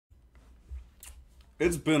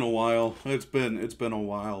It's been a while. It's been a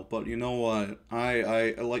while, but you know what?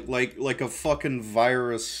 I like a fucking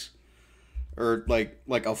virus or like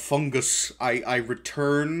a fungus. I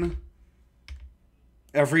return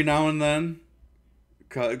every now and then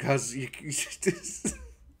cuz you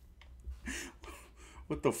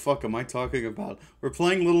what the fuck am I talking about? We're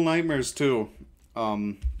playing Little Nightmares 2.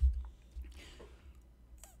 Um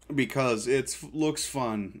because it looks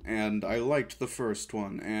fun, and I liked the first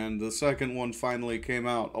one, and the second one finally came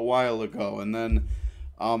out a while ago, and then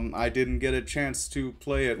I didn't get a chance to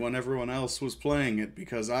play it when everyone else was playing it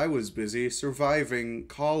because I was busy surviving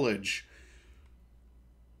college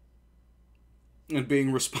and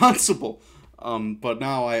being responsible. But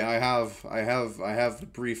now I have the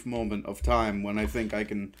brief moment of time when I think I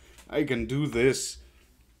can do this.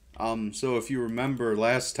 So if you remember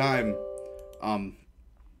last time, um,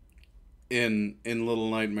 in Little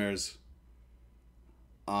Nightmares,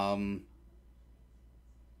 um,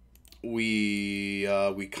 we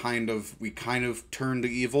kind of turned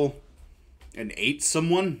evil and ate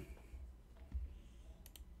someone.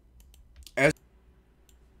 As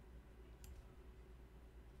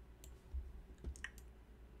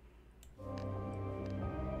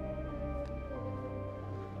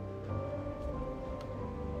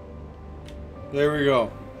There we go.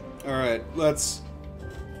 All right, let's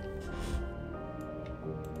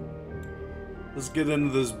get into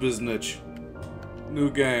this biznitch. New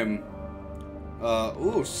game.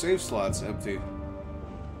 Ooh, save slots empty.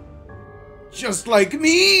 Just like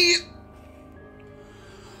me!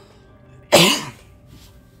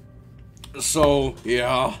 So,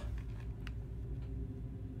 yeah.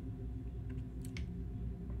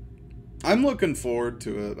 I'm looking forward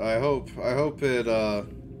to it. I hope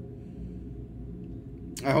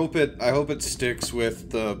it sticks with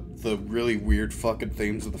the really weird fucking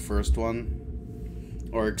themes of the first one.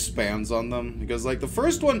 Or expands on them. Because, like, the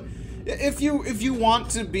first one, if you want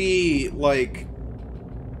to be, like,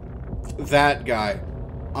 that guy,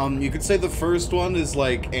 you could say the first one is,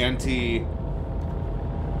 like,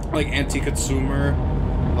 anti-consumer.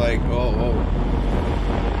 Like,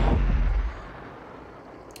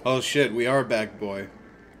 oh shit, we are back, boy.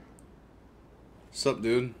 Sup,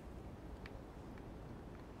 dude?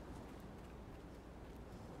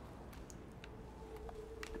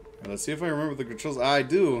 Let's see if I remember the controls. I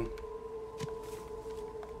do.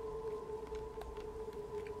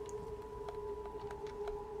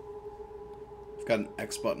 I've got an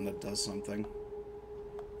X button that does something.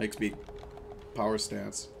 Makes me power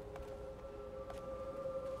stance.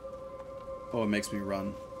 Oh, it makes me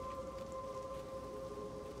run.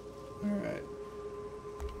 Alright.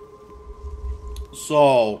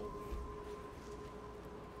 So,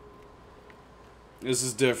 this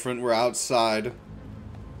is different. We're outside.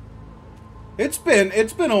 It's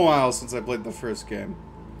been a while since I played the first game.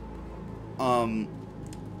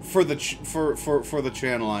 For the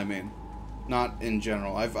channel, I mean, not in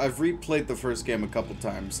general. I've replayed the first game a couple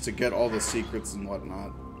times to get all the secrets and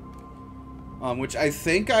whatnot. Which I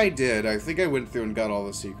think I did. I think I went through and got all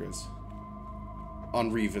the secrets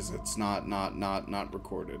on revisits, not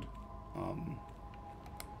recorded.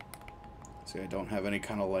 See, I don't have any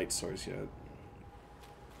kind of light source yet.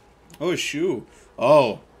 Oh, a shoe.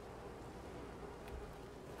 Oh.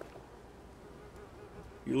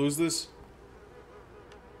 You lose this?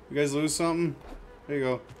 You guys lose something? There you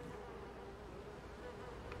go.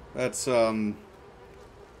 That's, I'm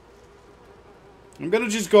gonna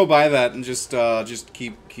just go by that and just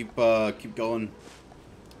keep going.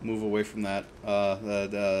 Move away from that.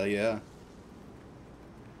 Yeah.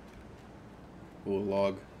 Ooh, a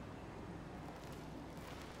log.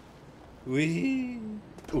 Wee.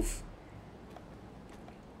 Oof.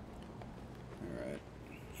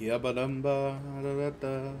 Yabba-dumba,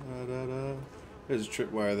 da-da-da-da-da-da. There's a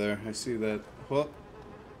tripwire there. I see that. What?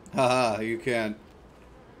 Haha, you can't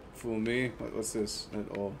fool me. What's this? At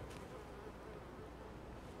all?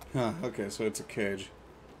 Huh, okay, so it's a cage.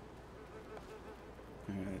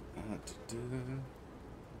 Alright.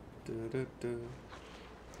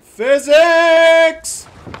 Physics!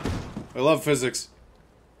 I love physics.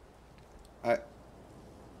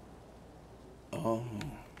 Oh.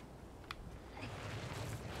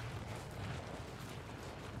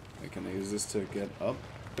 Can I use this to get up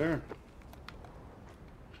there?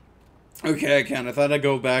 Okay, I can. I thought I'd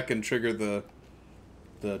go back and trigger the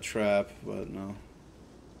trap, but no.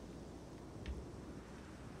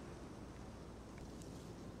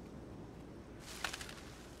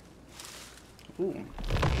 Ooh.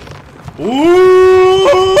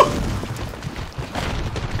 Ooh!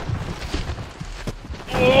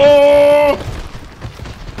 Oh!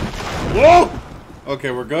 Whoa!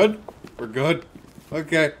 Okay, we're good. We're good.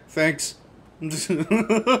 Okay, thanks.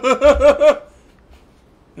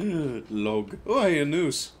 Log. Oh, hey, a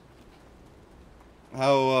noose.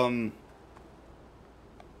 How,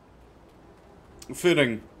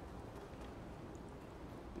 fitting.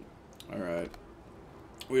 Alright.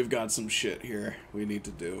 We've got some shit here we need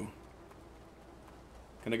to do.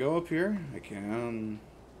 Can I go up here? I can.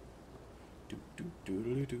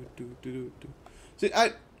 See,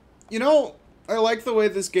 you know, I like the way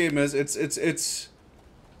this game is. It's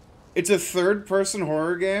a third-person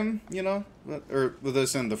horror game, you know? Or,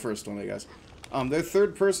 this and the first one, I guess. They're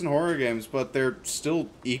third-person horror games, but they're still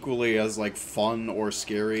equally as, like, fun or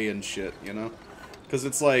scary and shit, you know? Because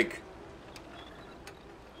it's like...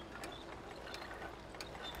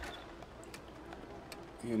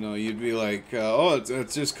 You know, you'd be like, oh,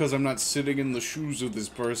 it's just because I'm not sitting in the shoes of this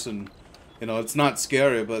person. You know, it's not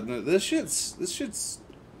scary, but this shit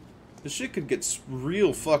could get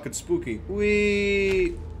real fucking spooky.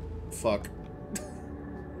 Fuck.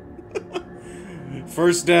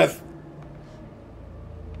 First death.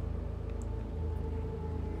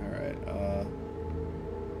 Alright,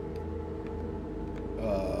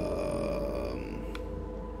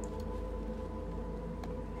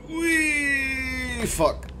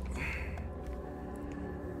 fuck.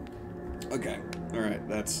 Okay. Alright,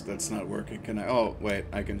 that's not working. Can I... Oh, wait.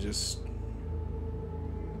 I can just...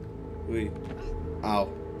 Ow.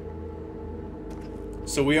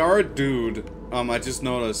 So we are a dude. I just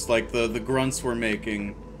noticed, like, the grunts we're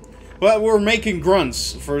making. Well, we're making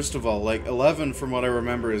grunts, first of all. Like, 11, from what I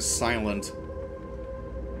remember, is silent.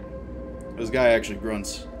 This guy actually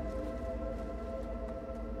grunts.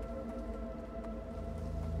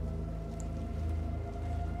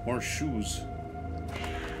 More shoes.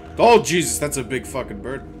 Oh, Jesus, that's a big fucking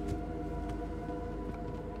bird.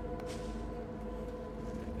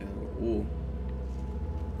 Ooh.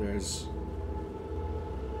 There's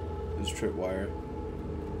tripwire.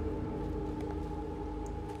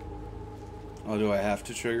 Oh, do I have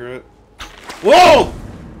to trigger it? Whoa!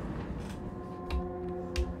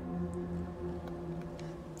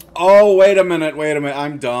 Oh, wait a minute,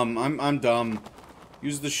 I'm dumb. I'm dumb.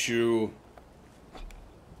 Use the shoe.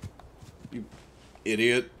 You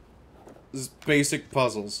idiot. This is basic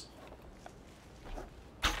puzzles.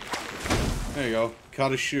 There you go.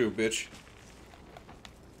 Caught a shoe, bitch.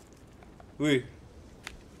 Wee.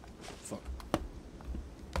 Fuck.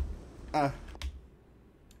 Ah.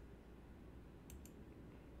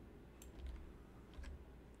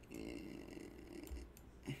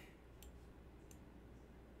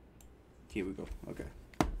 Here we go. Okay.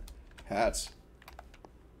 Hats.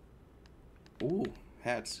 Ooh,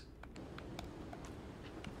 hats.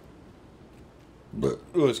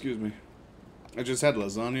 Oh, excuse me. I just had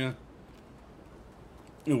lasagna.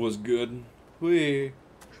 It was good. Whee.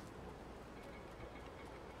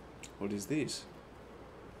 What is this?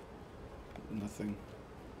 Nothing.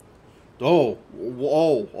 Oh,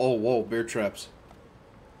 whoa, oh, whoa, bear traps.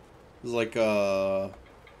 This is like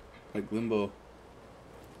limbo.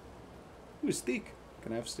 Ooh, steak.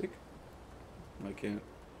 Can I have steak? I can't.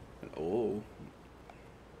 Oh.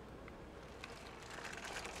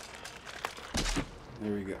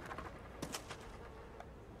 There we go.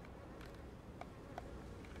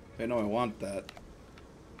 I know I want that.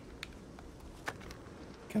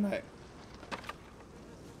 Can I?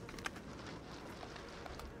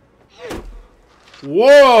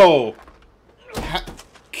 Whoa!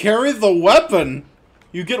 Carry the weapon?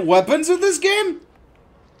 You get weapons in this game?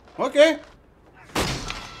 Okay.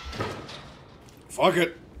 Fuck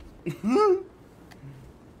it.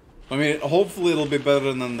 I mean, hopefully it'll be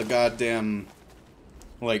better than the goddamn,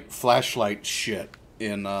 like, flashlight shit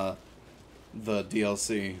in, the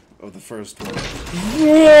DLC of the first one.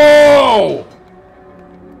 Whoa!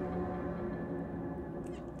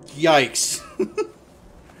 Yikes.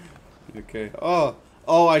 Okay. Oh,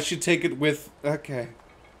 I should take it with... Okay.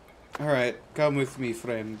 Alright, come with me,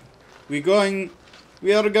 friend. We are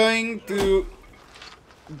going to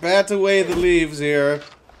bat away the leaves here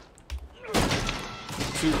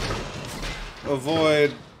to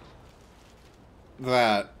avoid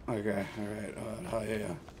that. Okay, alright. Oh,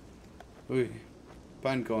 yeah. Ui.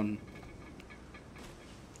 Pine cone.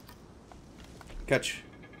 Catch.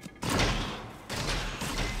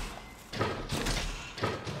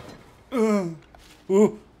 Ooh.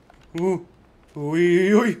 Ooh. Ooh.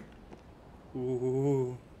 Ooh.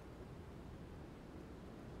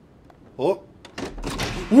 Oh.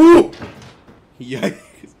 Woo!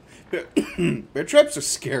 Yikes. Bear traps are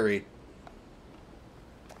scary.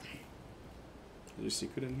 Is there a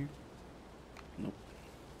secret in here? Nope.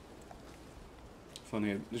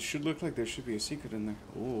 Funny, it should look like there should be a secret in there.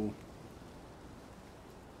 Oh.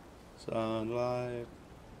 Sunlight.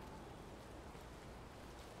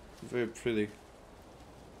 Very pretty.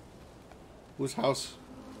 Whose house?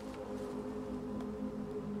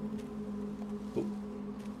 Oh.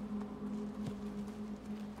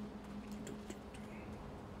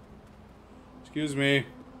 Excuse me.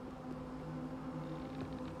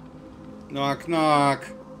 Knock, knock.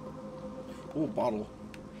 Oh, bottle.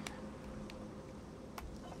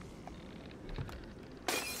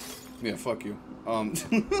 Yeah, fuck you.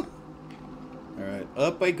 Alright,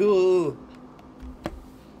 up I go.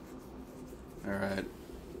 Alright.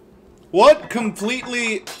 What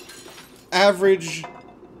completely average,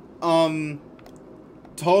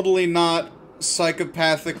 totally not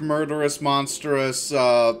psychopathic, murderous, monstrous,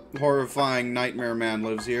 horrifying nightmare man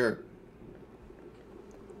lives here?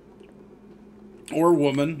 Or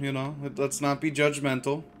woman, you know. Let's not be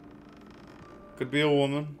judgmental. Could be a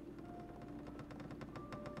woman.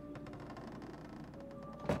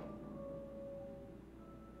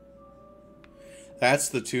 That's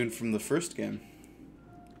the tune from the first game.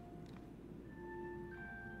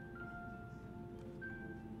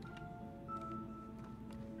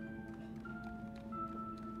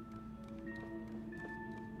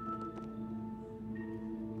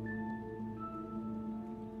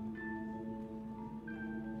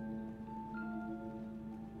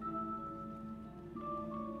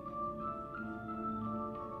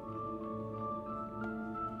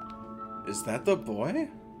 Is that the boy?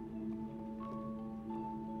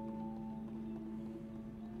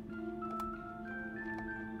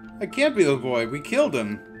 It can't be the boy. We killed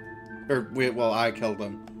him. Or, well, I killed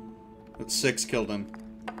him. But 6 killed him.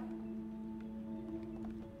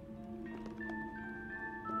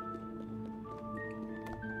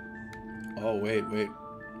 Oh, wait.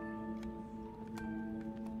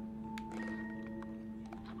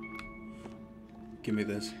 Give me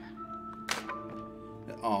this.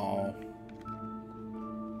 Oh.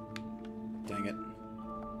 Dang it.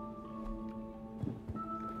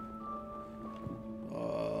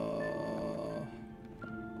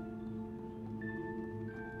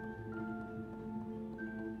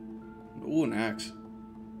 Ooh, an axe.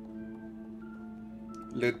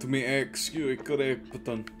 Let me axe you a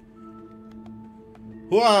question.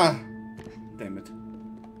 Whoa! Damn it.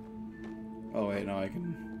 Oh wait, no, I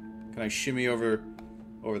can. Can I shimmy over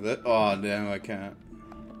that? Oh damn, I can't.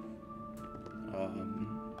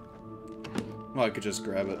 Well, I could just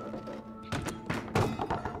grab it.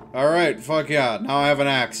 Alright, fuck yeah. Now I have an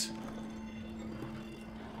axe.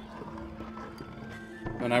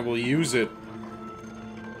 And I will use it.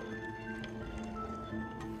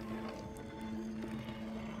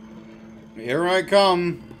 Here I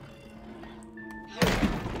come.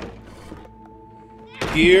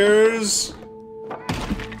 Here's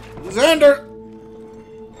Xander.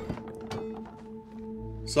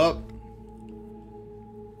 Sup?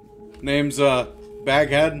 Name's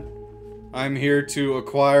Baghead. I'm here to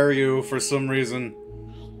acquire you for some reason.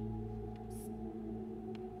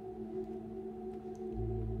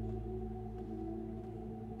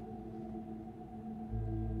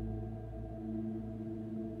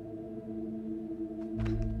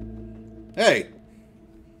 Hey!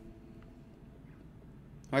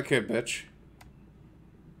 Okay, bitch.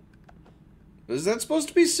 Is that supposed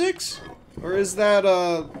to be 6? Or is that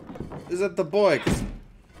the boy? 'Cause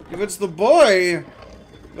if it's the boy,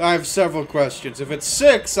 I have several questions. If it's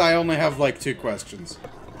 6, I only have like 2 questions.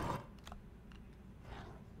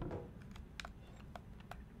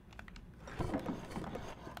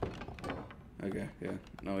 Okay, yeah.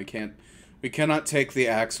 No, we can't. We cannot take the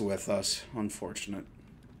axe with us. Unfortunate.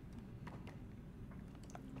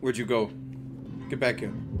 Where'd you go? Get back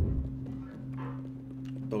here.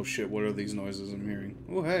 Oh shit, what are these noises I'm hearing?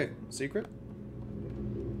 Oh hey, secret?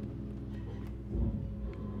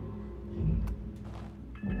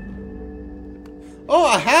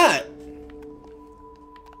 Oh, a hat!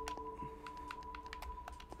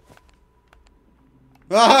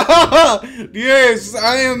 Yes,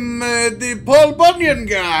 I am the Paul Bunyan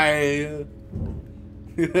guy!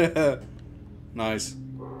 Nice.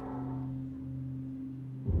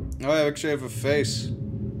 Oh, I actually have a face.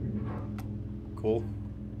 Cool.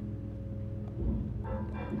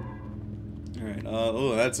 Alright,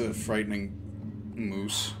 oh, that's a frightening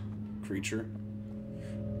moose creature.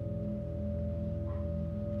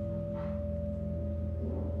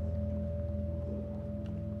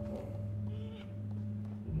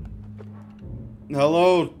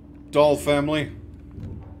 Hello, doll family.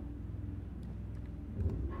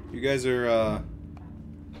 You guys are,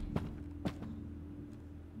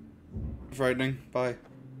 frightening. Bye.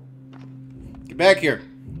 Get back here.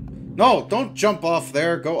 No, don't jump off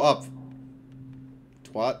there. Go up.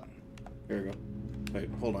 Twat. Here we go. Wait,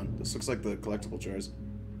 hold on. This looks like the collectible jars.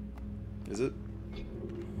 Is it?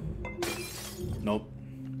 Nope.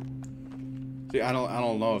 See, I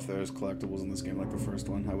don't know if there's collectibles in this game like the first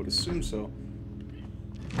one. I would assume so.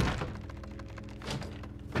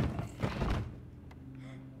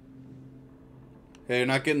 Hey, you're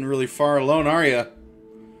not getting really far alone, are you?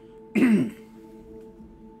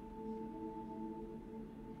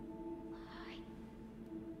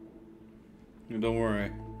 Don't worry.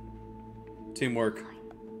 Teamwork.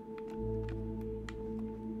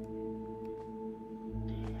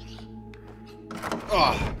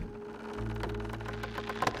 Ah.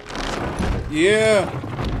 Yeah.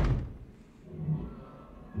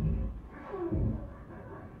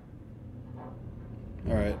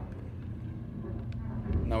 All right.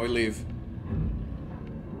 Now we leave.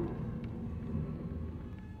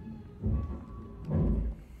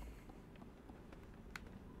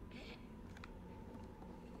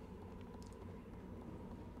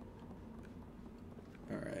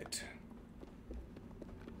 All right.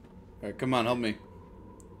 All right, come on, help me.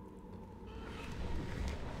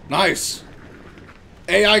 Nice!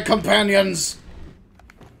 AI companions!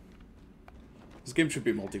 This game should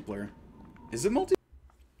be multiplayer. Is it multi?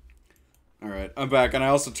 Alright, I'm back, and I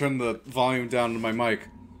also turned the volume down to my mic.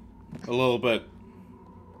 A little bit.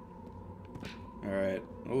 Alright.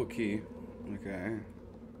 Oh, key. Okay.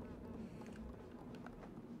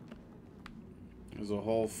 There's a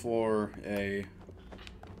hole for a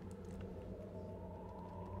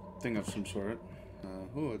thing of some sort.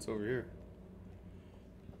 Oh, it's over here.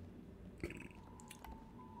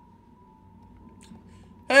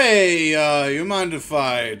 Hey, you mind if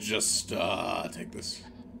I just, take this?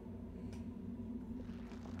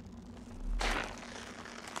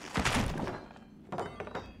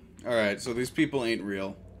 Alright, so these people ain't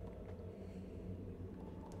real.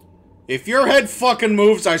 If your head fucking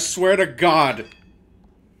moves, I swear to God,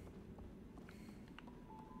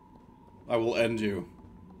 I will end you.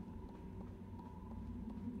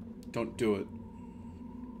 Don't do it.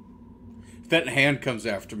 If that hand comes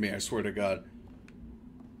after me, I swear to God.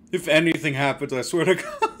 If anything happens, I swear to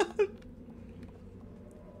God.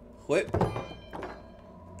 What?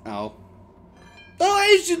 Ow.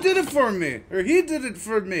 Oh, she did it for me. Or he did it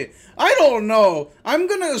for me. I don't know. I'm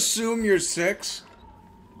gonna assume you're 6.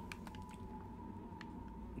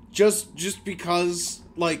 Just because,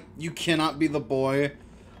 like, you cannot be the boy.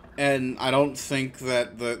 And I don't think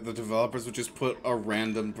that the developers would just put a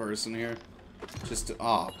random person here. Just to,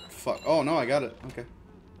 oh, fuck. Oh, no, I got it. Okay.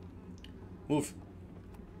 Move.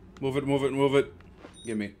 Move it, move it, move it.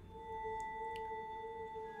 Gimme.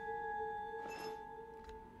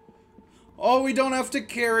 Oh, we don't have to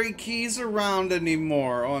carry keys around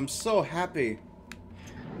anymore. Oh, I'm so happy.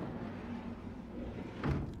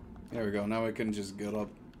 There we go. Now we can just get up.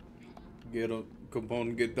 Get up. Come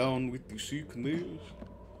on, get down with the sickness.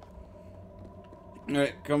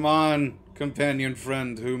 Alright, come on, companion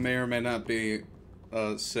friend who may or may not be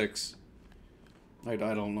 6. I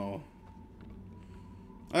don't know.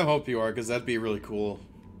 I hope you are, because that'd be really cool.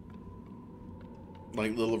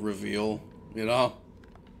 Like, little reveal, you know?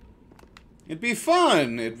 It'd be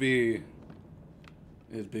fun! It'd be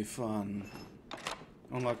fun.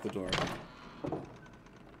 Unlock the door.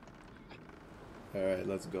 Alright,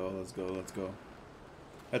 let's go, let's go, let's go.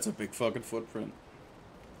 That's a big fucking footprint.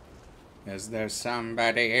 Is there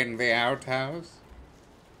somebody in the outhouse?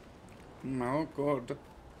 No, good.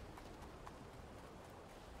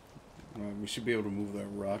 We should be able to move that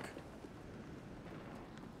rock.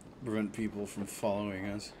 Prevent people from following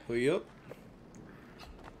us. Oh, yep.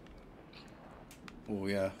 Oh,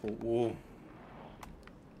 yeah. Oh, whoa.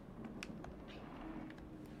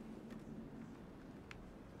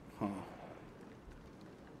 Huh.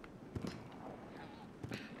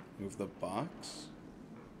 Move the box?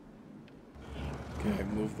 Okay,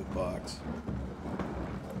 move the box.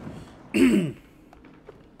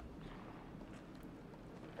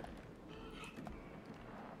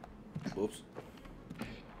 Whoops.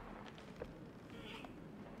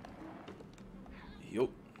 Yup.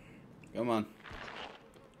 Come on.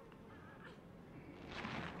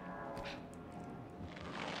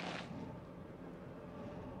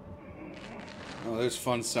 Oh, there's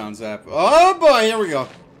fun sounds app. Oh boy, here we go.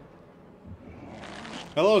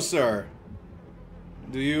 Hello, sir.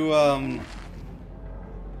 Do you,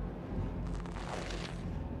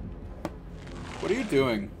 what are you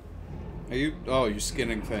doing? Are you, oh, you're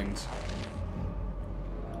skinning things.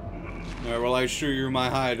 Alright, well, I assure you my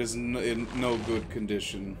hide is in no good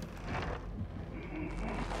condition.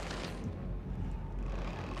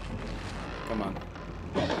 Come on.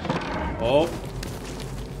 Oh.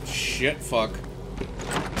 Shit, fuck.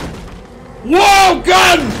 Whoa,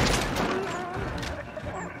 gun!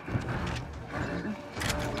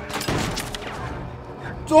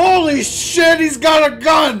 Holy shit, he's got a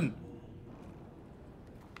gun!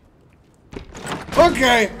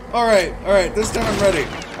 Okay, alright, this time I'm ready.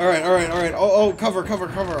 Alright. Oh, cover,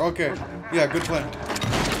 okay. Yeah, good plan.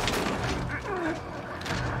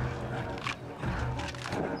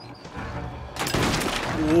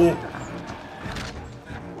 Ooh.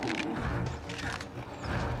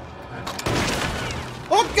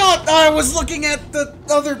 Oh god, I was looking at the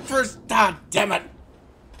other person. God damn it.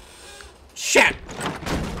 Shit.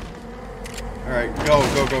 Alright, go.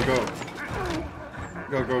 Go.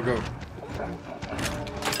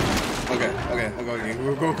 Okay,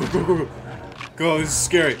 go, this is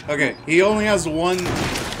scary. Okay, he only has one.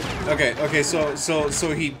 Okay, so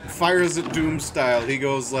he fires it Doom style. He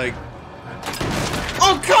goes like,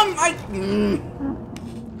 oh come,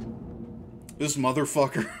 this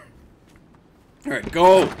motherfucker. Alright,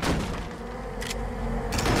 go.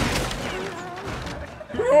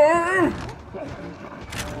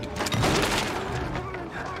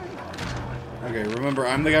 Okay, remember,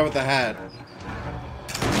 I'm the guy with the hat.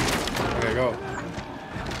 Okay, go.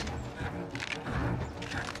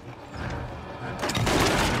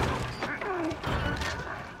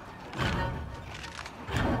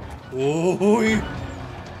 Oh,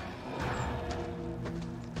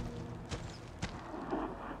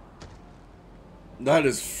 that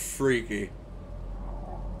is freaky.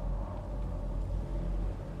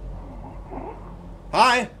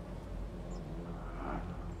 Hi!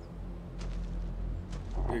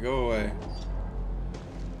 You go away.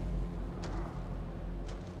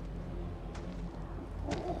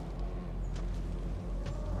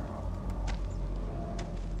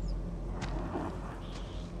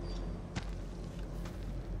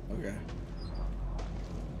 Okay.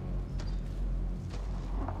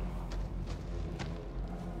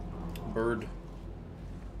 Bird.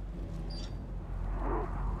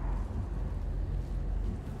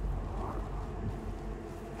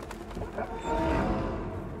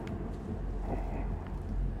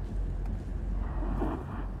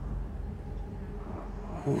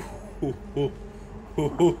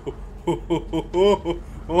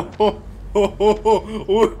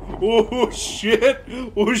 Oh shit!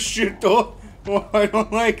 Oh shit! Oh, I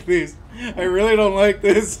don't like this. I really don't like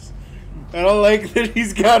this. I don't like that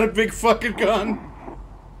he's got a big fucking gun.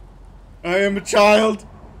 I am a child.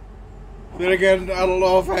 Then again, I don't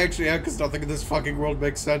know if I actually am, because nothing in this fucking world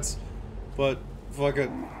makes sense. But, fuck it.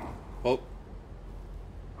 Oh.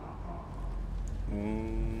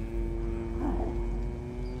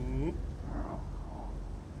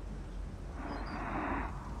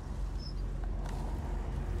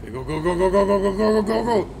 Okay, go.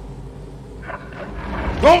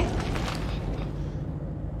 Go!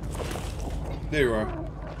 There you are.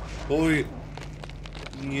 Holy.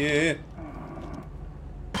 Yeah.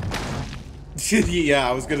 Yeah,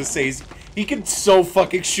 I was gonna say, he can so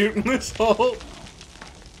fucking shoot in this hole.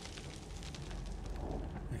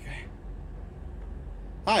 Okay.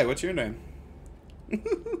 Hi, what's your name?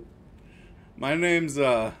 My name's,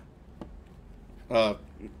 Bill.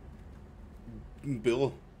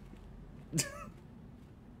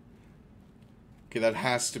 Okay, that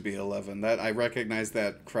has to be 11. That, I recognize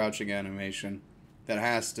that crouching animation. That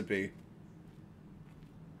has to be.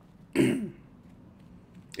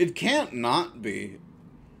 It can't not be.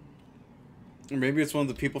 Or maybe it's one of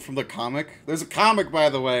the people from the comic. There's a comic, by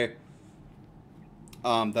the way,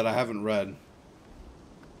 that I haven't read.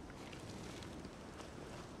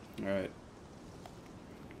 Alright.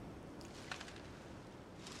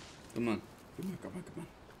 Come on.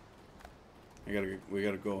 We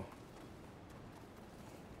gotta go.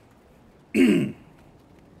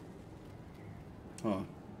 Huh.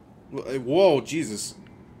 Whoa, Jesus.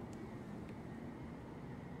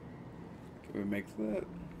 Can we make that?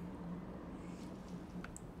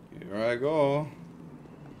 Here I go.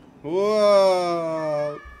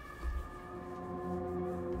 Whoa!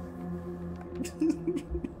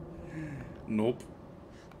 Nope.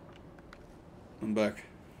 I'm back.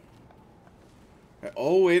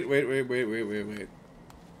 Oh, wait.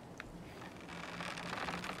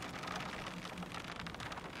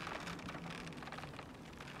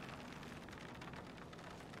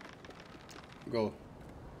 Go.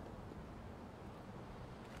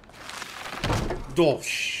 Oh,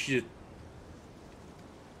 shit.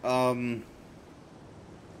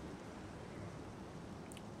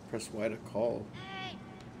 Press Y to call.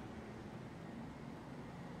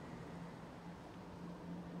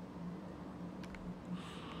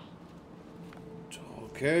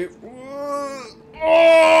 Okay.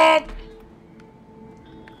 Oh!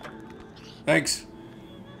 Thanks.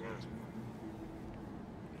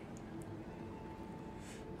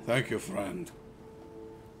 Thank you, friend.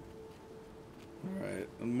 Alright,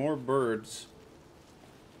 and more birds.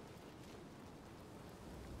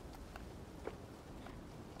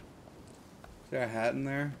 Is there a hat in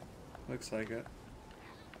there? Looks like it.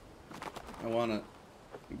 I want it.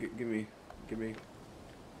 Give me.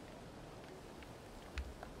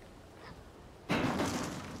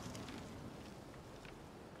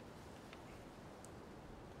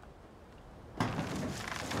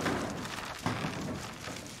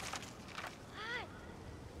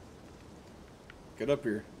 Get up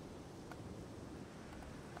here.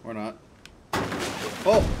 Or not.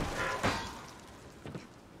 Oh!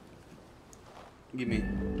 Give me.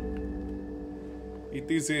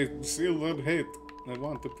 It is a silver hat. I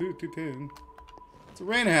want to put it in. It's a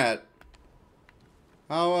rain hat.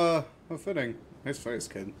 How fitting. Nice face,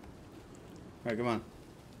 kid. Alright, come on.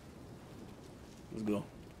 Let's go.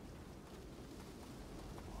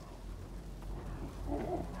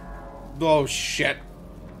 Oh, shit.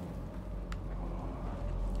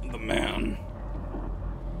 The man.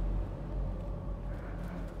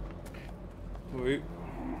 Wait.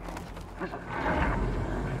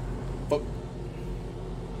 Fuck.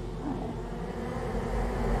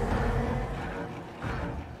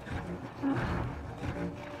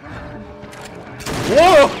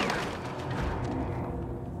 Whoa!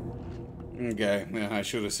 Okay, yeah, I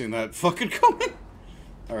should have seen that fucking coming.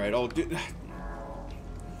 Alright, I'll do...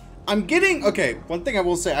 I'm getting... Okay, one thing I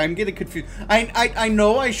will say, I'm getting confused. I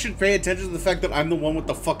know I should pay attention to the fact that I'm the one with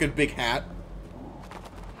the fucking big hat.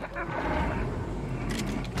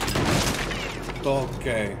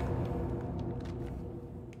 Okay.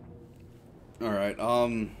 Alright,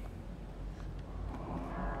 alright,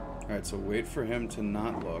 so wait for him to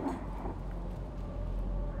not look.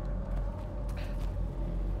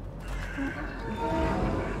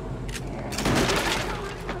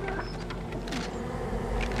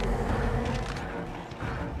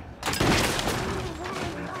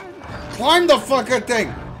 Climb the fucking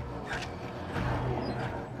thing!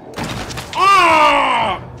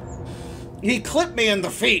 Ah! He clipped me in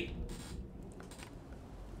the feet!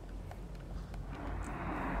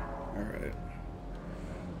 Alright.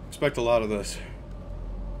 Expect a lot of this.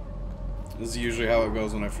 This is usually how it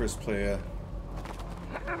goes when I first play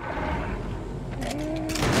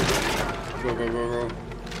Go, go, go, go.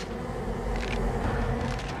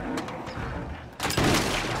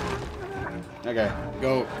 Okay.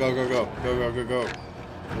 Go, go, go, go. Go, go, go, go.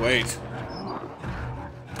 Wait.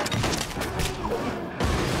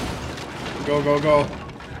 Go, go, go.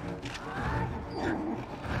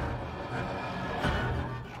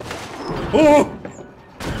 Oh!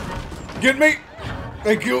 Get me!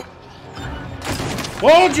 Thank you.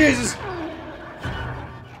 Oh, Jesus!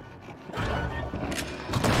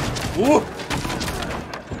 Ooh.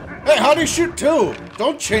 Hey, how do you shoot two?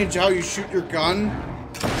 Don't change how you shoot your gun.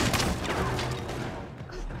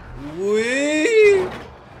 Wee!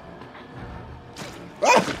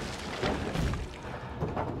 Ah!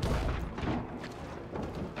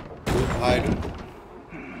 Hide.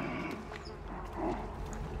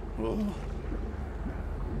 Oh.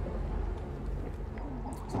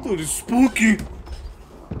 This dude is spooky.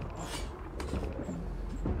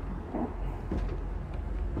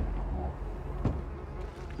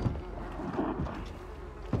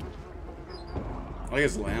 I like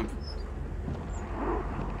his lamp.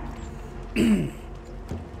 Okay,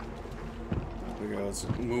 let's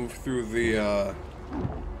move through the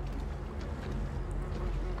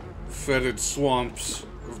fetid swamps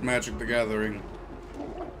of Magic the Gathering.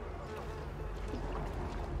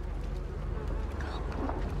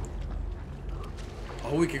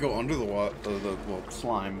 Oh, we could go under the water, well,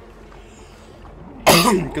 slime.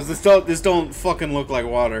 Because this don't fucking look like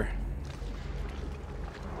water.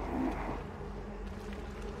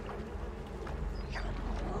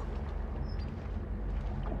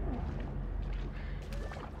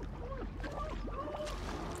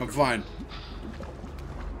 I'm fine.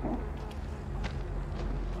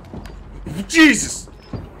 Jesus!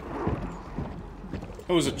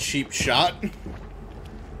 That was a cheap shot.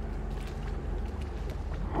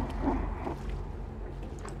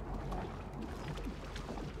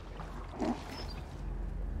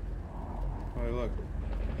 Oh, look.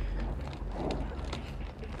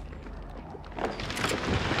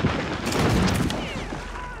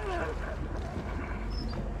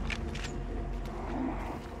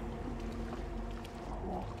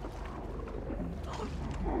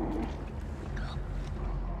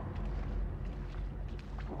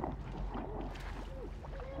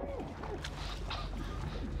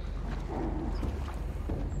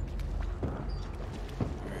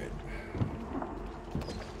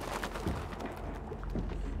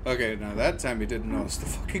 Okay, now that time he didn't notice the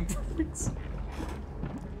fucking birds.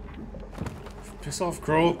 Piss off,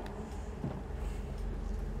 Crow.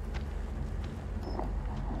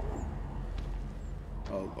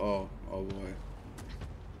 Oh boy.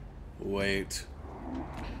 Wait.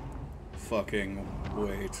 Fucking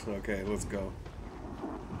wait. Okay, let's go.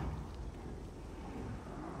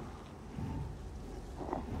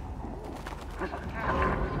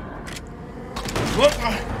 What?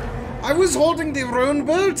 I was holding the wrong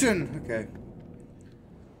button! Okay.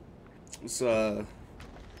 Let's, alright,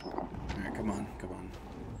 come on, come on.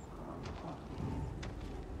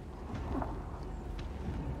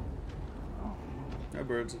 Hi,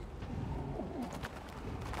 birds.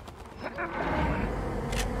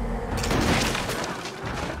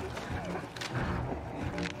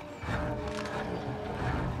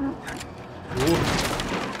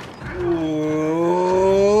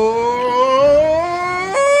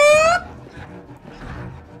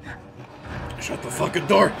 Shut the fucking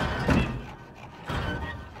door.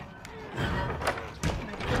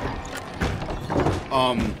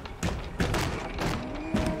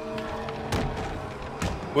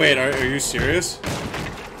 Wait, are you serious?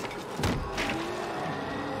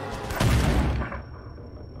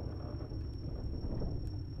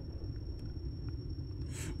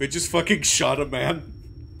 We just fucking shot a man.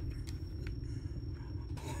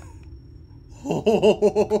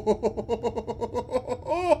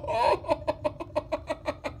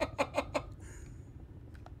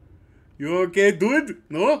 You okay, dude?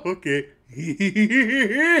 No? Okay.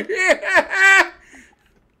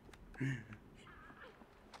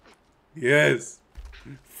 Yes.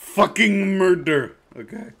 Fucking murder.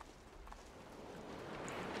 Okay.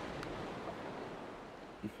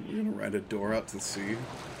 We're gonna ride a door out to sea.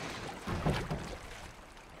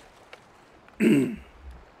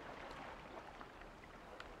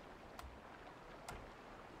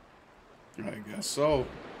 I guess so.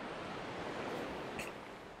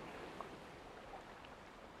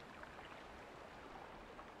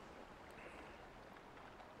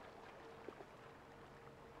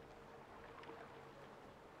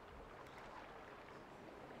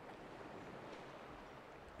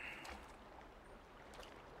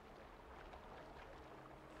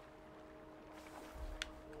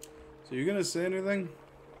 So you gonna say anything?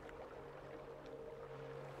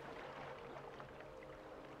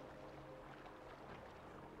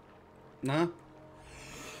 Nah?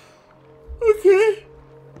 Okay.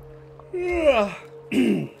 Yeah.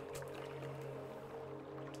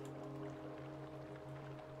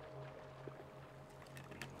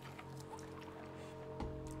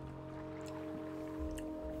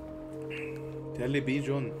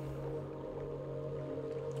 Television.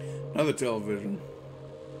 Another television.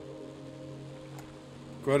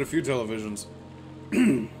 Quite a few televisions.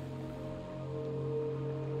 Where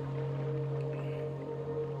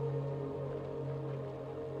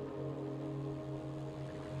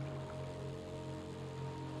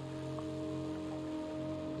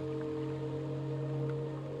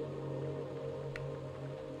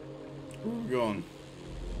are we going?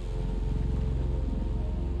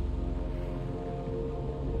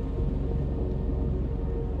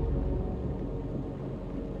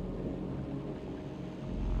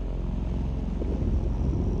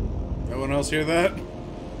 Anyone else hear that?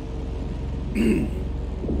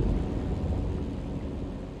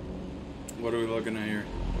 What are we looking at here?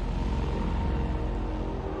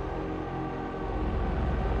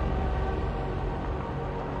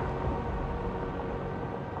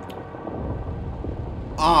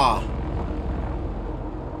 Ah.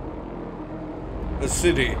 A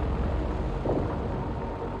city.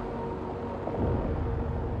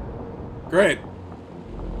 Great.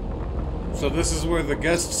 So this is where the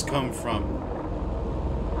guests come from.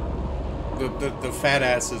 The fat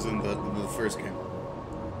asses in the first game.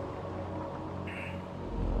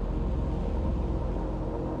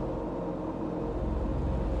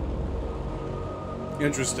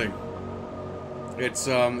 Interesting. It's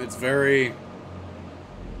very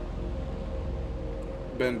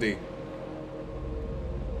bendy.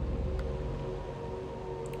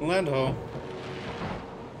 Land ho.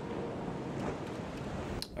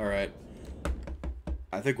 Alright.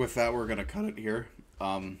 I think with that we're gonna cut it here.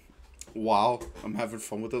 Wow, I'm having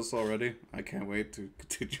fun with this already. I can't wait to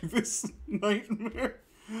continue this nightmare.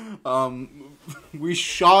 We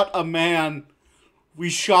shot a man. We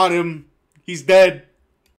shot him. He's dead.